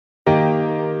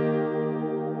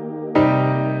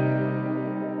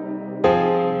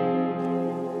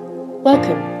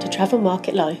Welcome to Travel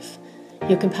Market Life,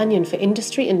 your companion for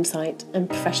industry insight and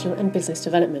professional and business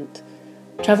development.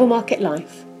 Travel Market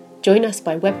Life. Join us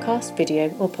by webcast, video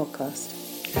or podcast.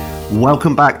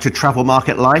 Welcome back to Travel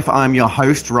Market Life. I'm your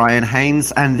host, Ryan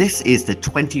Haynes, and this is the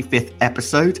 25th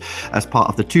episode as part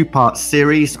of the two-part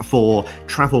series for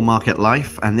Travel Market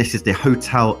Life. And this is the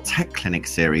Hotel Tech Clinic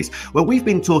series, where we've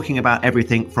been talking about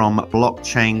everything from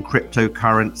blockchain,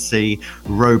 cryptocurrency,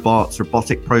 robots,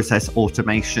 robotic process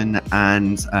automation,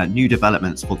 and new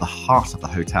developments for the heart of the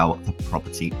hotel, the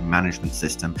property management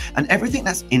system, and everything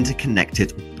that's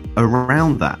interconnected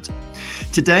around that.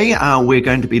 Today, we're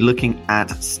going to be looking at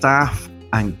staff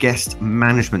and guest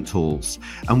management tools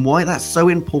and why that's so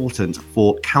important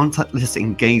for contactless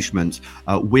engagement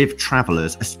with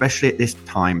travelers, especially at this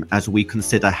time as we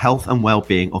consider health and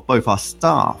well-being of both our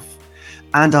staff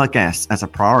and our guests as a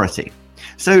priority.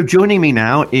 So joining me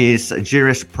now is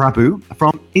Girish Prabhu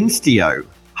from Instio.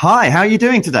 Hi, how are you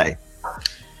doing today?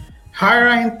 Hi,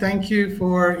 Ryan. Thank you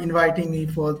for inviting me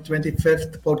for the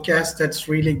 25th podcast. That's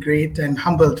really great and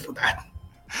humbled for that.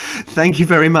 Thank you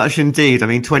very much indeed. I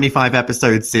mean, 25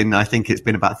 episodes in, I think it's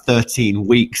been about 13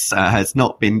 weeks, has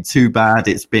not been too bad.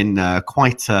 It's been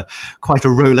quite a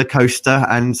roller coaster,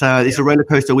 and it's a roller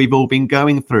coaster we've all been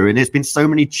going through. And there's been so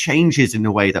many changes in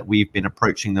the way that we've been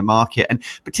approaching the market, and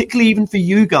particularly even for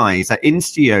you guys at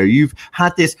Instio, you've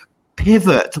had this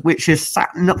pivot, which is sat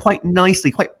quite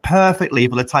nicely, quite perfectly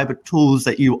for the type of tools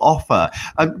that you offer.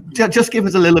 Just give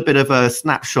us a little bit of a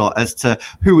snapshot as to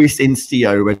who is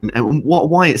Instio and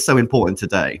why it's so important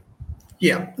today.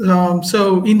 Yeah,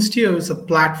 so Instio is a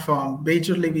platform.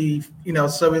 Majorly, we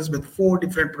service with 4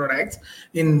 different products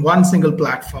in one single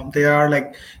platform. They are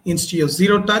like Instio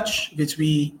Zero Touch, which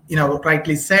we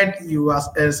rightly said. You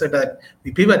asked said that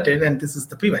we pivoted, and this is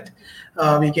the pivot.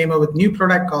 We came up with a new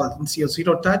product called Instio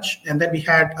Zero Touch, and then we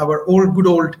had our good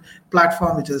old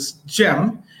platform, which is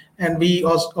GEM. And we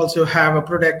also have a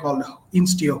product called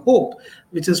Instio Hope,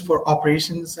 which is for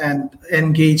operations and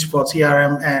Engage for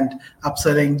CRM and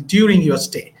upselling during your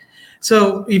stay.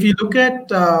 So if you look at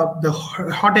the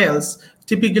hotels,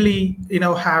 typically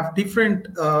have different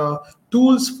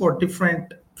tools for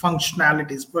different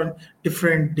functionalities for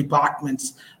different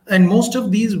departments, and most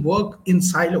of these work in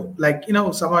silo. Like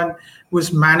someone who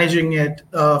is managing it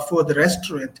for the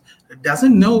restaurant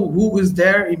doesn't know who is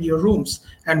there in your rooms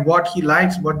and what he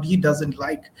likes, what he doesn't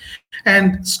like.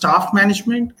 And staff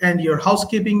management and your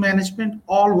housekeeping management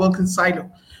all work in silo.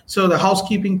 So the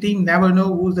housekeeping team never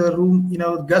know who the room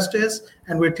guest is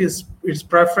and what his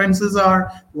preferences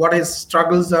are, what his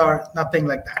struggles are, nothing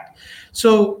like that.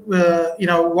 So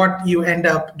what you end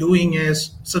up doing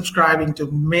is subscribing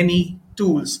to many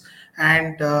tools,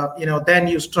 and then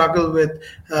you struggle with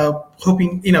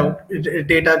hoping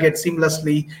data gets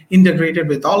seamlessly integrated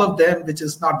with all of them, which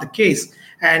is not the case,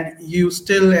 and you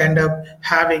still end up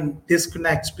having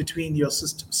disconnects between your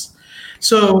systems.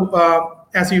 So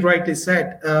as you rightly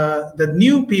said, the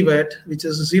new pivot, which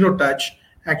is Zero Touch,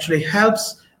 actually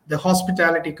helps the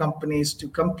hospitality companies to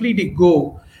completely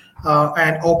go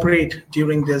and operate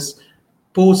during this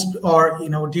post or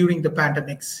during the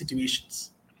pandemic situations.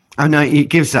 Oh no, it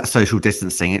gives that social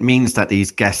distancing. It means that these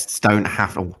guests don't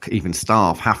have, or even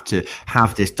staff have to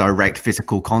have this direct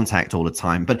physical contact all the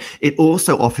time. But it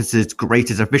also offers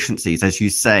greater efficiencies, as you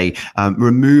say,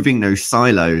 removing those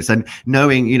silos and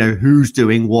knowing, who's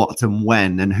doing what and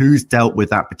when and who's dealt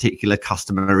with that particular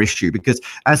customer issue. Because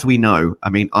as we know, I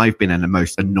mean, I've been the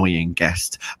most annoying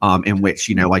guest in which,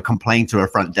 I complain to a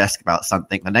front desk about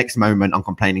something. The next moment I'm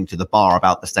complaining to the bar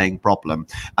about the same problem.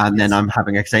 And then I'm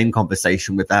having a same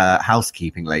conversation with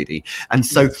housekeeping lady. And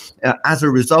so as a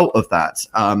result of that,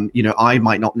 I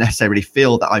might not necessarily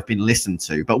feel that I've been listened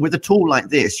to, but with a tool like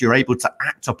this, you're able to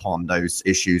act upon those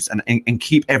issues and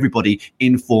keep everybody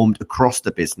informed across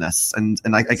the business. And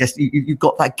I guess you've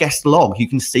got that guest log. You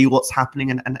can see what's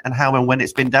happening and how and when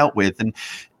it's been dealt with. And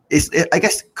I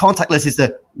guess contactless is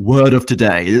the word of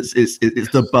today. It's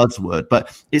the buzzword,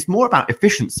 but it's more about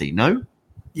efficiency, no?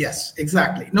 Yes,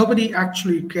 exactly. Nobody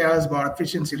actually cares about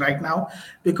efficiency right now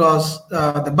because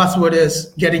the buzzword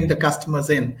is getting the customers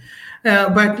in.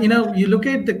 But you look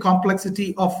at the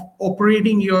complexity of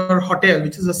operating your hotel,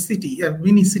 which is a city, a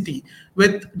mini city,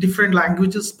 with different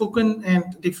languages spoken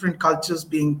and different cultures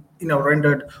being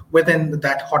rendered within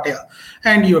that hotel,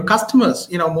 and your customers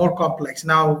more complex.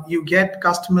 Now you get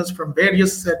customers from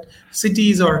various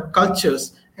cities or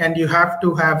cultures, and you have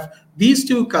to have these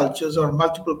two cultures or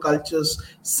multiple cultures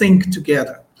sync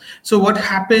together. So what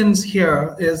happens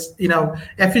here is,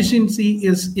 efficiency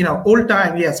is, old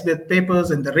time, yes, with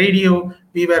papers and the radio,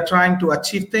 we were trying to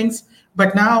achieve things,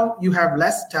 but now you have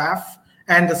less staff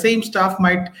And the same staff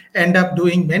might end up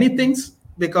doing many things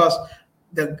because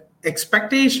the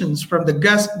expectations from the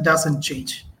guest doesn't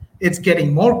change. It's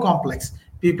getting more complex.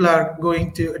 People are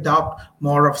going to adopt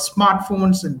more of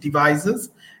smartphones and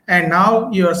devices. And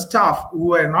now your staff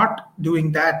who are not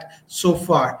doing that so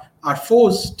far are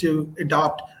forced to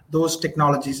adopt those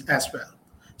technologies as well.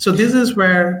 So this is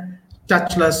where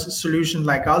touchless solution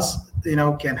like us,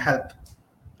 can help.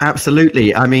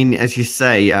 Absolutely. I mean, as you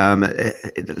say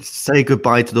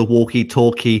goodbye to the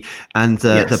walkie-talkie and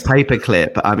the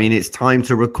paperclip. I mean, it's time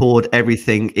to record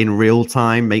everything in real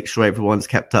time, make sure everyone's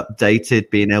kept updated,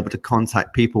 being able to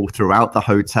contact people throughout the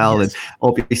hotel. Yes. And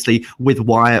obviously with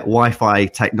Wi-Fi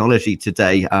technology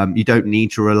today, you don't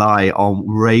need to rely on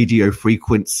radio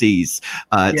frequencies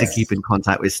to keep in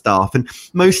contact with staff. And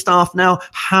most staff now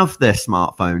have their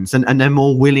smartphones and they're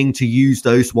more willing to use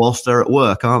those whilst they're at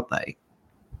work, aren't they?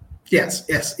 Yes,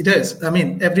 it is. I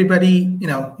mean, everybody,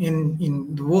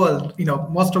 in the world,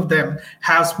 most of them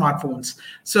have smartphones.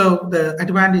 So the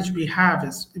advantage we have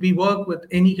is we work with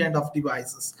any kind of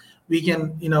devices. We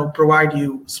can, provide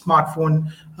you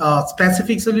smartphone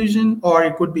specific solution, or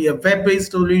it could be a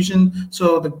web-based solution.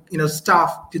 So the,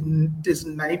 staff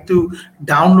doesn't need to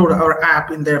download our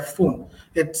app in their phone.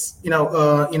 It's, in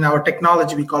our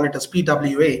technology, we call it as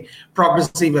PWA,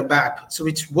 Progressive Web App, so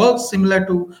which works similar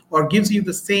to or gives you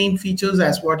the same features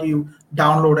as what you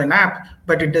download an app,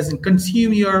 but it doesn't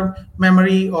consume your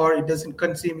memory or it doesn't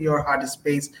consume your hard disk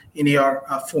space in your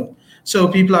phone. So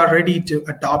people are ready to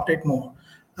adopt it more.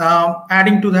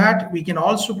 Adding to that, we can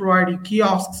also provide you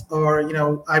kiosks or,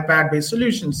 iPad-based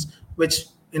solutions, which,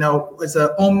 is an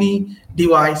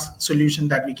omni-device solution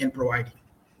that we can provide you.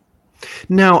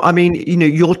 Now, I mean,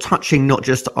 you're touching not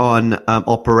just on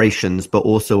operations, but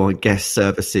also on guest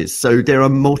services. So there are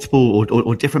multiple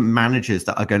or different managers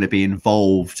that are going to be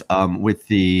involved with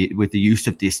the use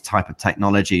of this type of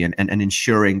technology and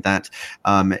ensuring that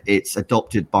it's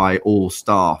adopted by all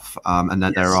staff and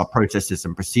that there are processes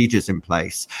and procedures in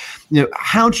place.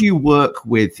 How do you work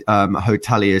with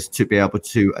hoteliers to be able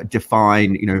to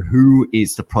define, who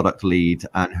is the product lead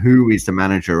and who is the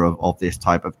manager of this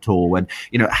type of tool? And,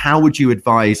 how would you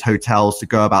advise hotels to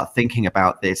go about thinking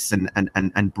about this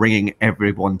and bringing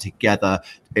everyone together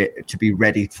to be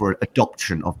ready for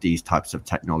adoption of these types of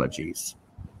technologies?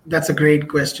 That's a great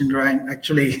question, Ryan.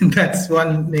 Actually, that's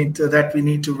one that we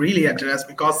need to really address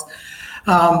because,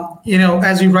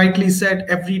 as you rightly said,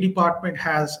 every department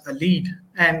has a lead,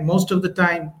 and most of the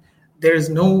time there is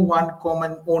no one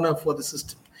common owner for the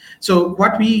system. So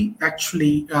what we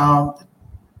actually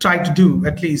try to do,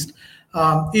 at least,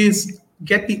 is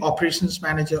get the operations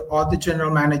manager or the general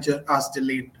manager as the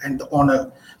lead and the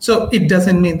owner. So it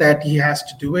doesn't mean that he has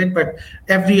to do it, but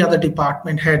every other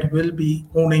department head will be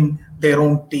owning their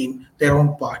own team, their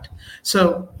own part.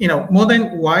 So, more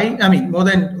than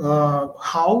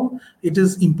how, it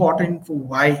is important for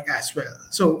why as well.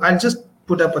 So I'll just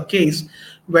put up a case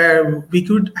where we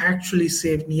could actually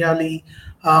save nearly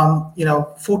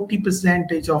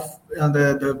 40% of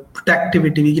the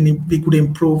productivity we could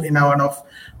improve in one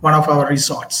of our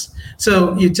resorts.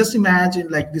 So you just imagine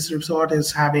like this resort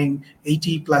is having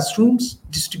 80 plus rooms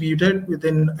distributed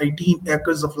within 18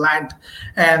 acres of land,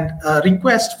 and a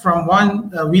request from one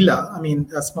villa,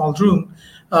 a small room,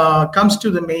 comes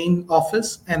to the main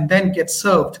office and then gets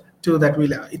served to that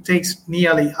villa. It takes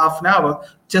nearly half an hour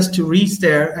just to reach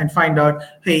there and find out,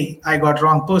 hey, I got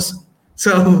wrong person.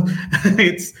 So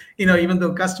it's, even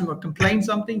though customer complains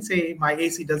something, say my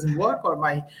AC doesn't work or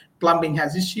my plumbing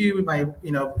has issue, my,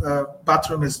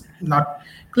 bathroom is not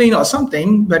clean or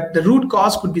something, but the root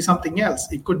cause could be something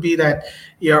else. It could be that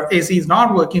your AC is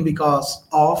not working because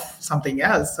of something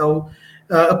else. So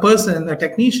a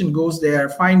technician goes there,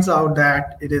 finds out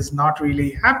that it is not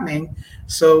really happening.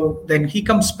 So then he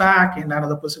comes back and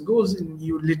another person goes, and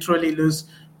you literally lose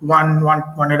one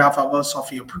and a half hours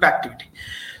of your productivity.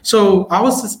 So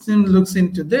our system looks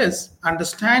into this,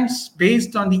 understands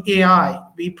based on the AI,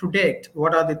 we predict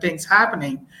what are the things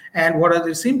happening and what are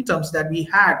the symptoms that we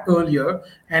had earlier.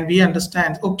 And we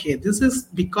understand, okay, this is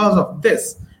because of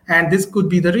this, and this could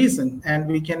be the reason. And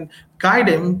we can guide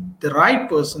him, the right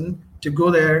person, to go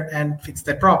there and fix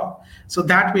that problem. So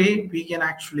that way we can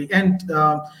actually, and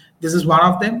this is one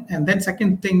of them. And then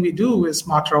second thing we do is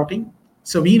smart routing.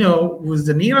 So we know who's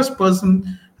the nearest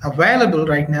person available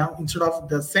right now, instead of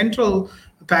the central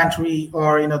pantry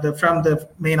or from the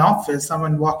main office,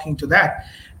 someone walking to that.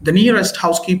 The nearest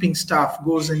housekeeping staff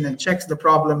goes in and checks the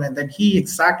problem, and then he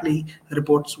exactly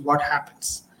reports what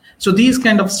happens. So these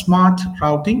kind of smart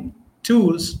routing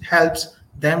tools helps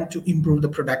them to improve the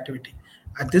productivity.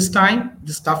 At this time,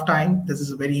 this tough time, this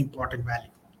is a very important value.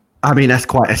 I mean, that's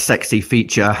quite a sexy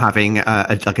feature, having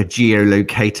like a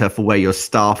geolocator for where your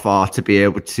staff are to be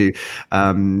able to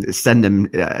send them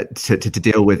to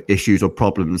deal with issues or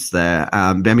problems there.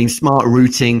 I mean, smart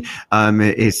routing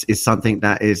is something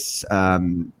that is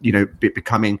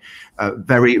becoming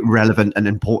very relevant and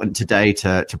important today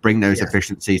to bring those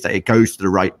efficiencies, that it goes to the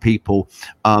right people,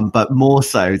 but more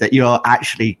so that you are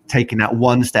actually taking that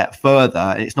one step further.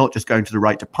 And it's not just going to the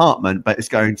right department, but it's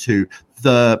going to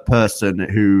the person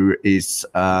who is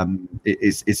going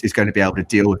to be able to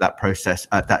deal with that process,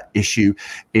 that issue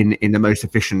in the most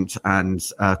efficient and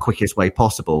quickest way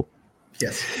possible.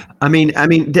 Yes. I mean,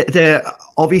 there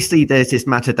obviously there's this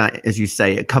matter that, as you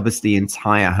say, it covers the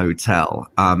entire hotel,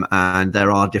 and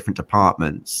there are different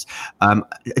departments.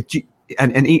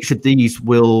 And each of these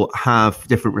will have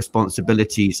different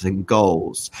responsibilities and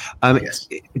goals.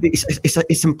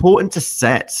 It's important to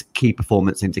set key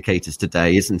performance indicators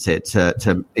today, isn't it,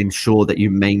 to ensure that you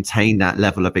maintain that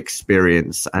level of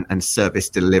experience and service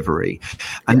delivery.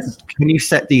 And can you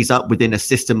set these up within a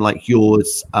system like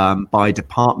yours by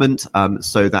department,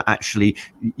 so that actually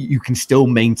you can still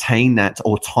maintain that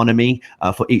autonomy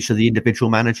for each of the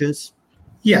individual managers?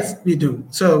 Yes, we do.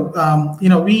 So,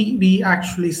 we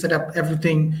actually set up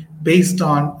everything based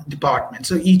on department.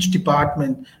 So each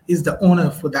department is the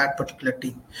owner for that particular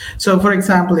team. So, for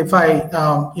example, if I,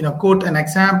 quote an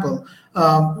example,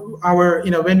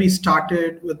 when we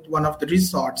started with one of the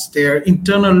resorts, their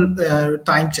internal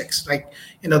time checks, like,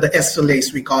 the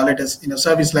SLAs, we call it as,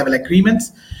 service level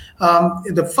agreements. There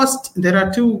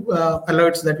are two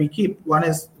alerts that we keep. One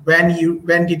is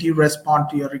when did you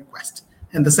respond to your request?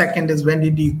 And the second is when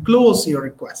did you close your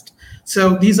request?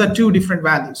 So these are two different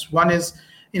values. One is,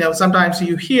 sometimes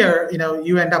you hear,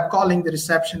 you end up calling the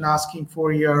reception asking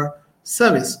for your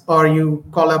service, or you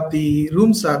call up the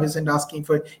room service and asking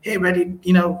for, hey, I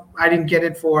didn't get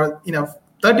it for,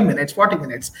 30 minutes, 40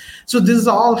 minutes. So this is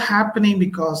all happening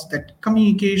because that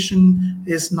communication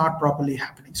is not properly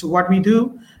happening. So what we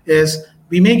do is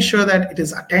we make sure that it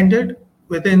is attended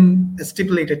within a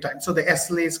stipulated time. So the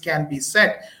SLAs can be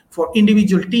set for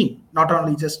individual team, not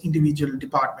only just individual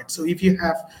departments. So if you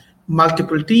have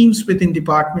multiple teams within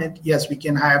department, yes, we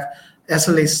can have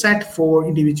SLA set for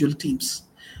individual teams.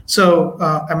 So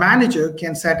a manager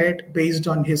can set it based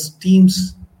on his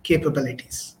team's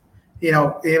capabilities.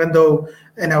 Even though,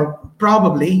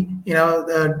 probably, in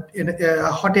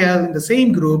a hotel in the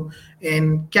same group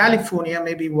in California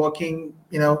may be working,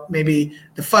 maybe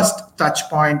the first touch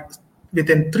point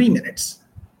within 3 minutes.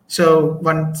 So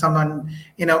when someone,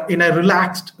 in a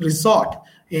relaxed resort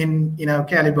in,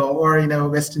 Calibo or,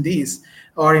 West Indies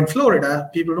or in Florida,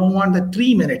 people don't want the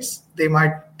 3 minutes. They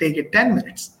might take it 10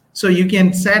 minutes. So you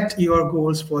can set your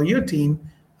goals for your team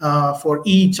for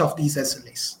each of these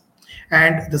SLAs.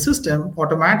 And the system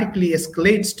automatically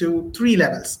escalates to 3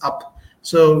 levels up.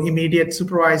 So immediate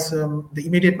supervisor, the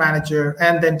immediate manager,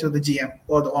 and then to the GM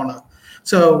or the owner.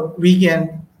 So we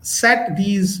can set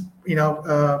these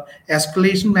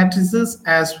escalation matrices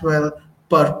as well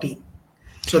per team.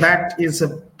 So that is a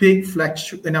big flex,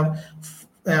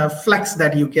 flex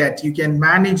that you get. You can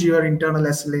manage your internal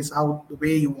SLAs out the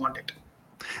way you want it.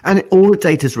 And all the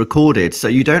data is recorded, so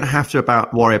you don't have to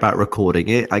worry about recording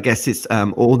it. I guess it's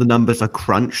all the numbers are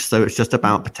crunched, so it's just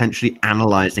about potentially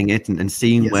analyzing it and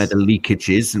seeing where the leakage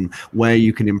is and where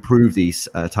you can improve these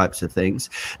types of things.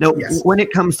 Now, when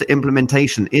it comes to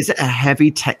implementation, is it a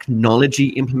heavy technology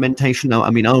implementation? Now, I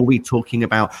mean, are we talking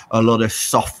about a lot of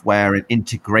software and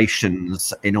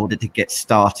integrations in order to get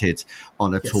started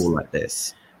on a tool like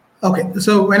this? Okay,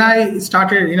 so when I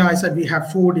started, I said we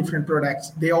have 4 different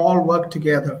products. They all work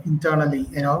together internally,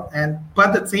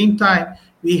 but at the same time,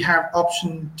 we have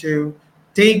option to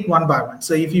take one by one.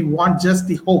 So if you want just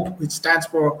the HOPE, which stands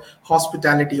for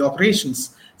Hospitality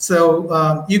Operations,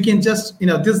 so you can just,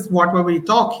 this what we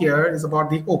talk here is about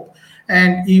the HOPE,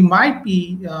 and you might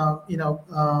be,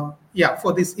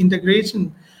 for this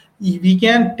integration, we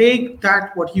can take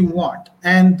that what you want,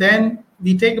 and then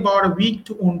we take about a week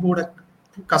to onboard a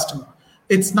customer.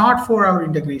 It's not for our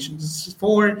integration. It's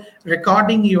for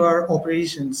recording your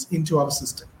operations into our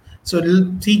system. So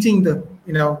teaching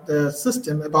the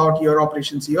system about your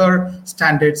operations, your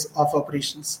standards of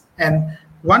operations. And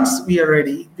once we are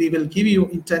ready, we will give you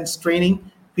intense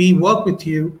training. We work with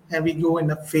you and we go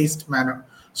in a phased manner.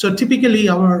 So typically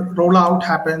our rollout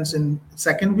happens in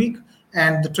second week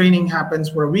and the training happens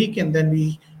for a week. And then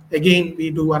we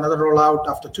do another rollout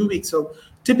after 2 weeks. So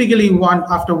typically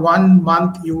after 1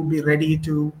 month, you will be ready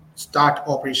to start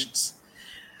operations.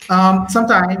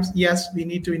 Sometimes, yes, we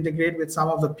need to integrate with some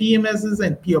of the PMSs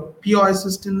and POS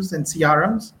systems and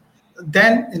CRMs.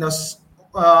 Then,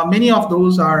 many of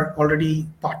those are already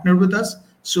partnered with us.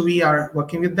 So we are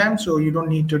working with them. So you don't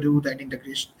need to do that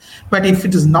integration. But if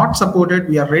it is not supported,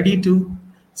 we are ready to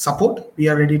support. We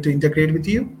are ready to integrate with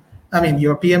you. I mean,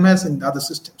 your PMS and other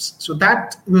systems. So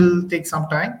that will take some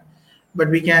time, but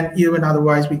we can, even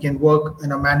otherwise, we can work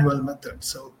in a manual method.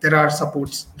 So there are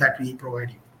supports that we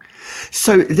provide you.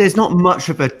 So there's not much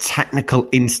of a technical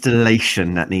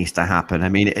installation that needs to happen. I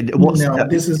mean,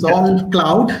 this is all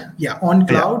cloud. Yeah, on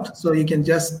cloud. Yeah. So you can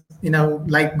just,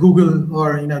 like Google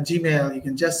or, Gmail, you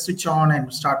can just switch on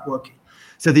and start working.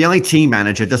 So the IT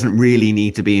manager doesn't really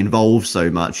need to be involved so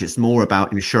much. It's more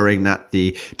about ensuring that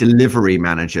the delivery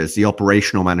managers, the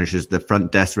operational managers, the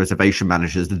front desk reservation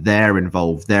managers, they're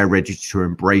involved. They're ready to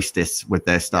embrace this with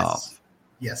their staff.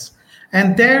 Yes.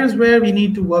 And there's where we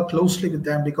need to work closely with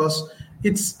them, because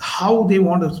it's how they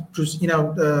want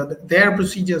to, their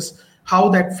procedures, how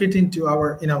that fit into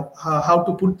our, how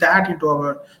to put that into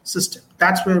our system.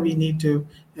 That's where we need to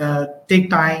take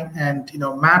time and,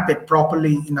 map it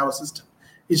properly in our system.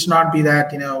 It should not be that,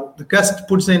 the guest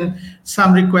puts in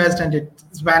some request and it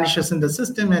vanishes in the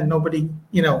system and nobody,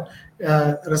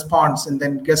 responds, and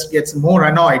then guest gets more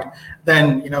annoyed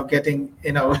than, getting,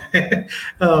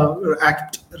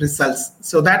 act results.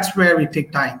 So that's where we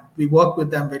take time. We work with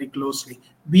them very closely.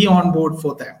 Be on board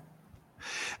for them.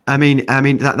 I mean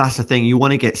that's the thing. You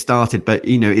want to get started, but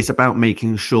it's about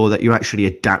making sure that you actually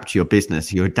adapt your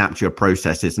business, you adapt your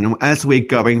processes. And as we're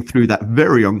going through that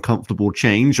very uncomfortable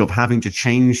change of having to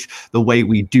change the way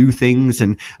we do things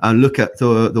and look at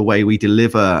the way we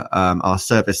deliver our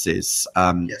services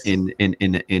in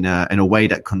a way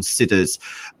that considers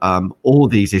all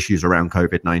these issues around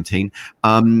COVID-19,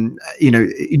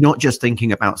 you're not just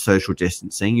thinking about social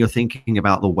distancing. You're thinking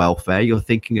about the welfare. You're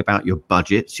thinking about your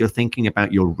budgets. You're thinking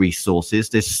about your resources.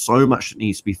 There's so much that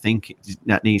needs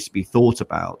to be thought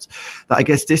about, that I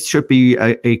guess this should be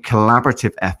a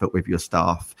collaborative effort with your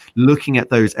staff, looking at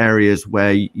those areas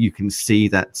where you can see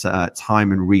that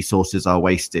time and resources are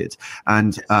wasted,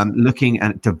 and looking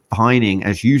at defining,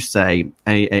 as you say,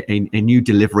 a new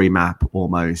delivery map,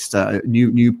 almost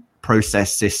new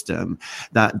process system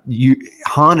that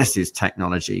harnesses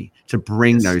technology to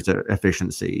bring those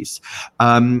efficiencies.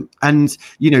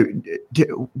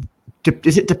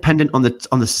 Is it dependent on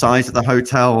the size of the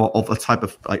hotel, or of a type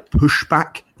of like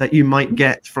pushback that you might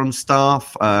get from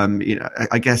staff?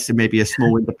 I guess it may be a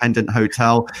small independent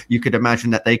hotel. You could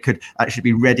imagine that they could actually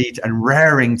be ready and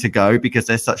raring to go because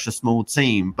they're such a small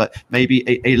team. But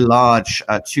maybe a large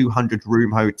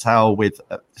 200-room hotel with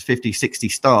 50, 60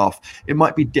 staff, it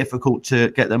might be difficult to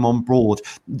get them on board.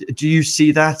 Do you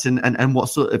see that? And what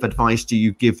sort of advice do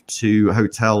you give to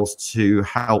hotels to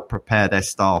help prepare their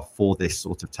staff for this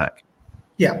sort of tech?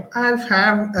 Yeah,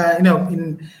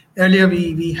 earlier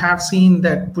we have seen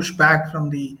that pushback from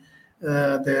the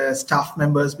staff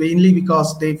members, mainly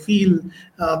because they feel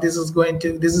this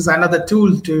is another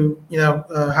tool to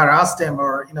harass them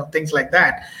or things like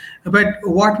that. But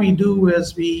what we do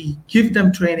is we give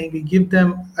them training, we give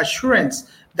them assurance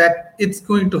that it's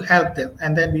going to help them,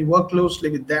 and then we work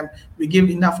closely with them. We give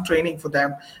enough training for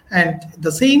them, and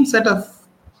the same set of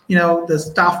the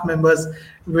staff members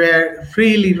were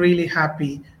really, really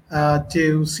happy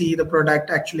to see the product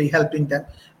actually helping them,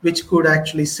 which could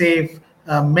actually save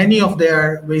many of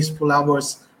their wasteful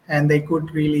hours, and they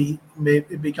could really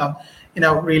become,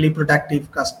 really productive,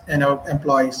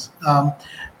 employees.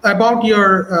 About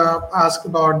your ask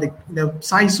about the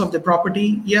size of the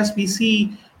property, yes, we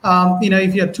see,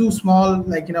 if you're too small,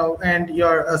 and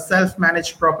you're a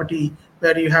self-managed property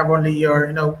where you have only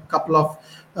your, couple of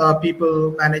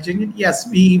people managing it, yes,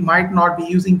 we might not be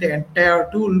using the entire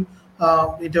tool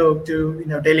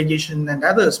to delegation and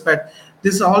others, but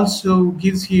this also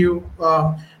gives you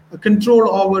control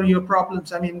over your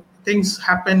problems. I mean, things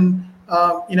happen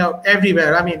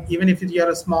everywhere. I mean, even if you're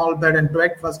a small bed and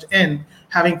breakfast inn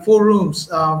having 4 rooms,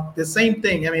 the same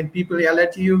thing. I mean, people yell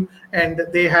at you and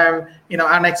they have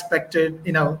unexpected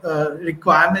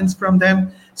requirements from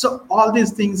them. So all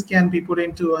these things can be put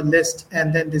into a list,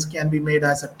 and then this can be made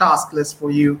as a task list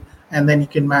for you, and then you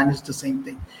can manage the same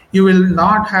thing. You will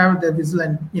not have the visual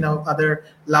and other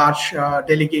large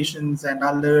delegations and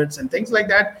alerts and things like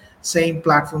that. Same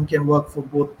platform can work for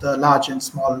both large and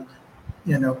small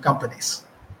companies.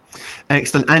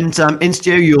 Excellent. And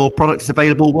Instio, your product is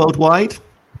available worldwide?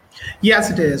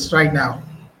 Yes, it is right now.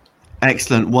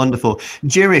 Excellent. Wonderful.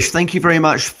 Girish, thank you very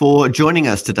much for joining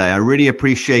us today. I really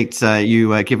appreciate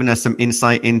you giving us some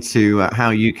insight into how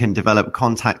you can develop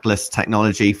contactless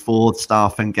technology for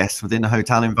staff and guests within a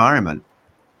hotel environment.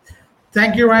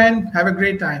 Thank you, Ryan. Have a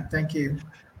great time. Thank you.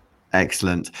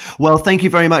 Excellent. Well, thank you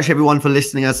very much, everyone, for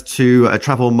listening us to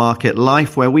Travel Market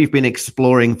Life, where we've been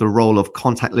exploring the role of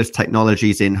contactless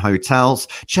technologies in hotels.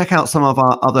 Check out some of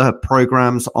our other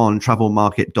programs on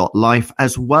travelmarket.life,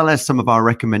 as well as some of our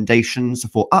recommendations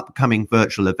for upcoming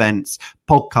virtual events,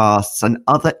 podcasts, and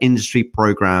other industry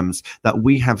programs that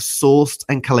we have sourced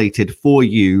and collated for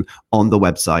you on the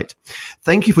website.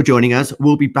 Thank you for joining us.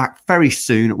 We'll be back very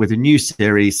soon with a new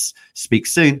series. Speak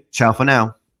soon. Ciao for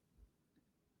now.